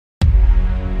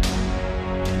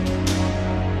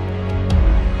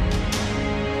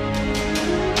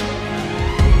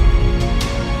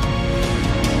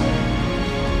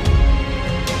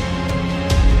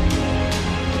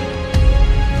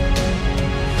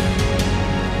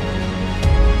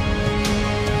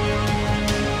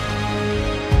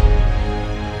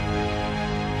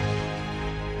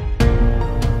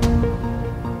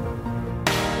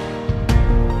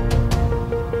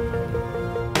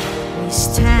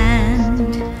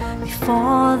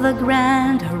before the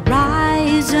grand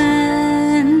horizon.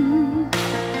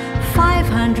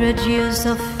 500 years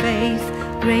of faith,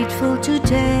 grateful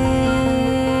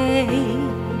today.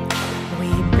 We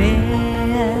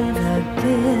bear the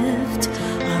gift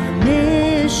of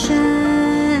mission.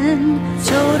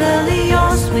 Totally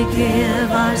yours, we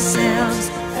give ourselves,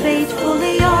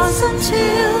 faithfully yours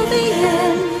until the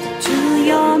end. To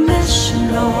your mission,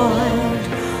 Lord,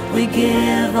 we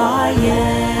give our yes.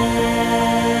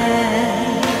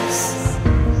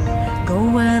 Go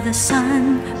where the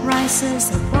sun rises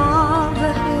above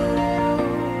the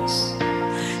hills.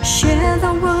 Share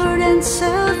the word and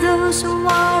serve those who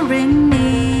are in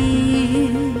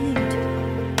need.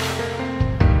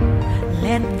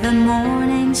 Let the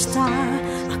morning star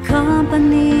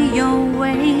accompany your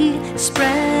way.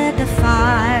 Spread the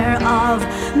fire of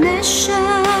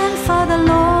mission for the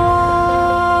Lord.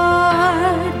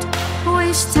 We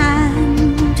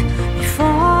stand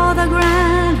before the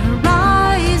grand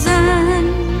horizon.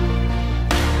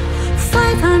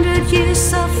 500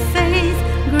 years of faith,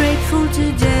 grateful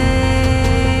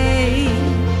today.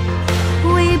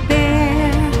 We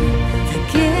bear the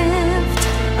gift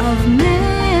of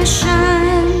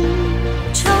mission.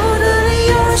 Totally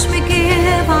yours, we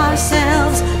give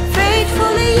ourselves,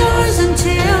 faithfully yours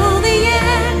until the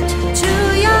end. To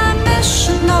your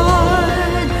mission,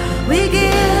 Lord, we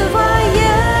give our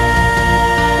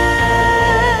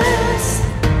yes.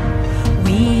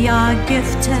 We are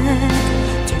gifted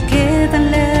to give and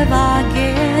live our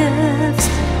gifts.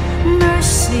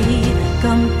 Mercy,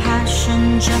 compassion,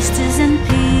 justice and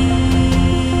peace.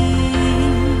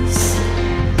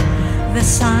 The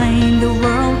sign the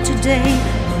world today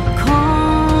will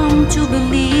come to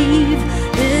believe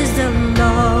is the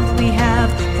love we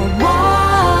have for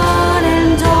one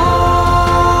and all.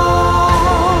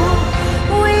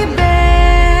 We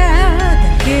bear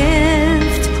the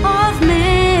gift of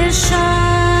mission.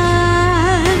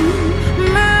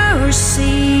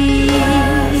 Mercy,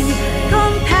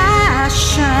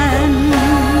 compassion,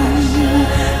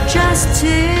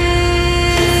 justice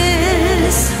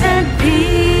and peace.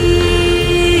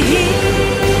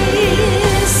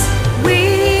 We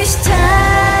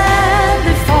stand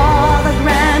before the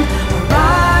grand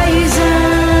horizon.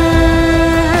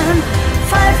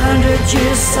 500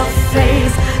 years of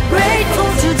faith, grateful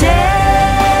today.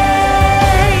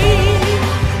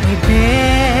 We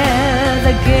bear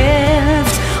the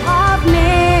gift of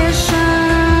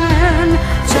mission.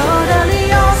 Totally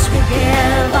yours, we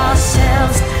give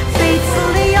ourselves,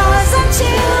 faithfully yours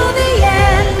until the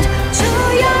end. To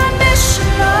your mission,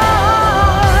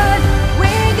 Lord,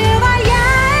 we give our yes.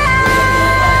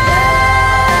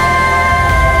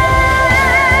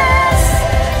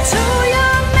 To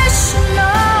your mission, Lord,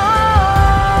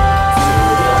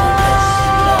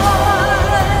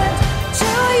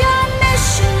 to your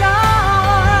mission,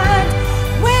 Lord,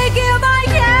 we give our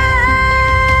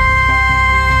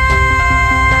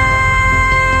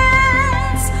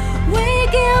yes. We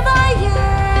give our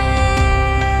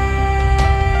yes.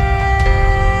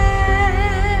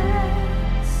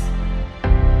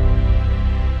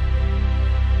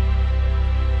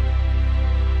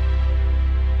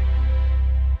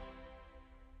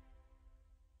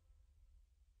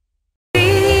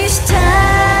 We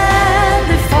stand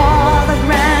before the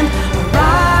grand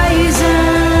horizon.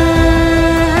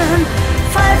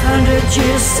 500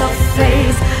 years of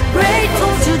faith,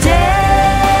 grateful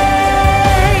today.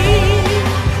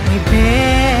 We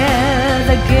bear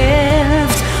the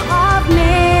gift of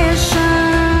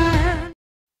mission.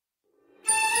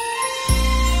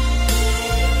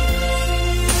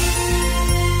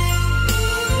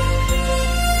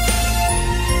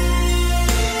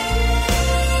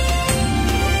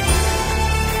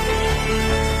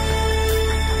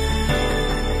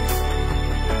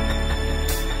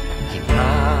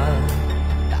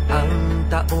 Daang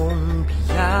taong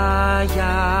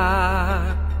biyaya.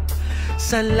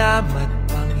 Salamat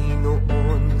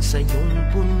Panginoon sa iyong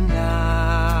punla.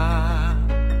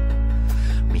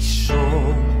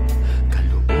 Misyong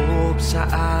kaloob sa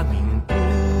aming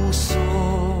puso.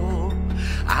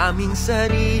 Aming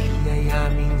sarili ay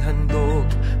aming handog.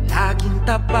 Laging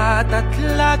tapat at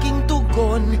laging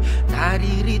tugon.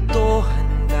 Naririto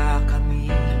handa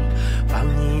kami,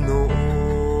 Panginoon.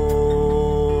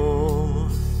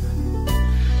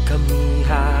 Kami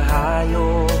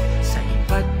hahayo sa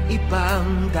iba't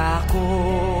ibang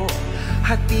dako.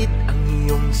 Hatid ang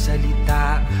iyong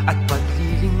salita at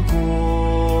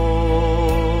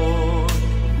paglilingkod.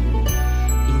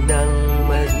 Inang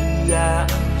Maria,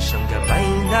 ang siyang gabay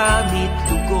namit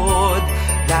lugod.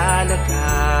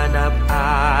 Lalaganap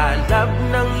alab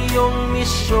ng iyong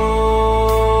misyon.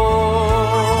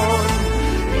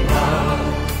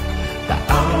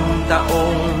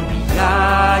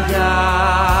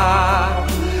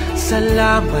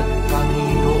 Salamat,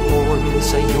 Panginoon,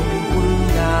 sa iyong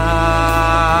puna.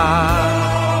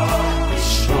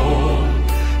 Misyon,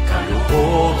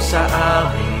 kaloob sa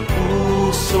aming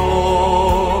puso.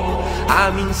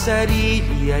 Aming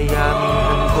sarili ay aming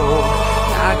handog,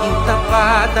 laging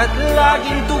tapat at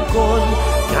laging tugon.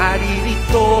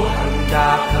 Naririto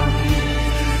handa kami,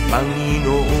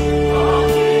 Panginoon.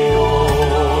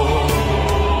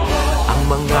 Ang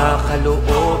mga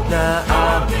kaloob na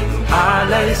aming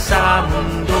alay sa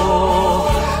mundo,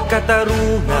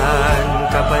 katarungan,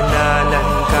 kabanalan,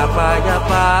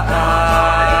 kapayapaan.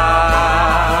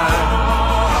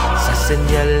 Sa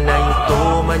senyal na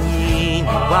ito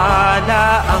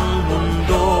maniniwala ang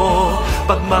mundo,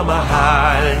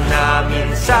 pagmamahal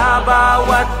namin sa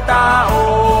bawat tao.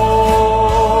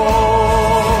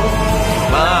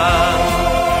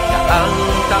 Ang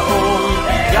taong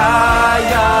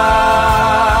biyaya,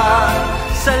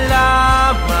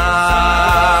 salamat,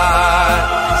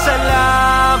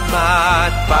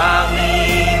 salamat,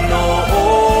 Panginoon.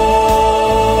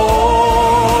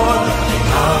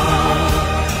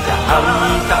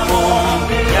 Ang taong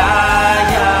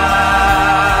biyaya,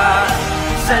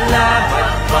 salamat,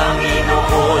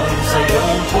 Panginoon, sa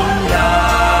iyong puna.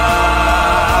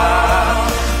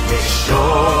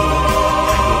 Misyon,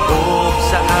 kaloob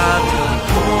sa aming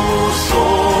puso.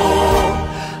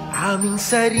 Aming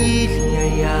sarili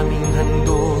ay aming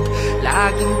handog,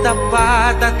 laging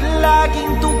tapat at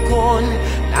laging tugon.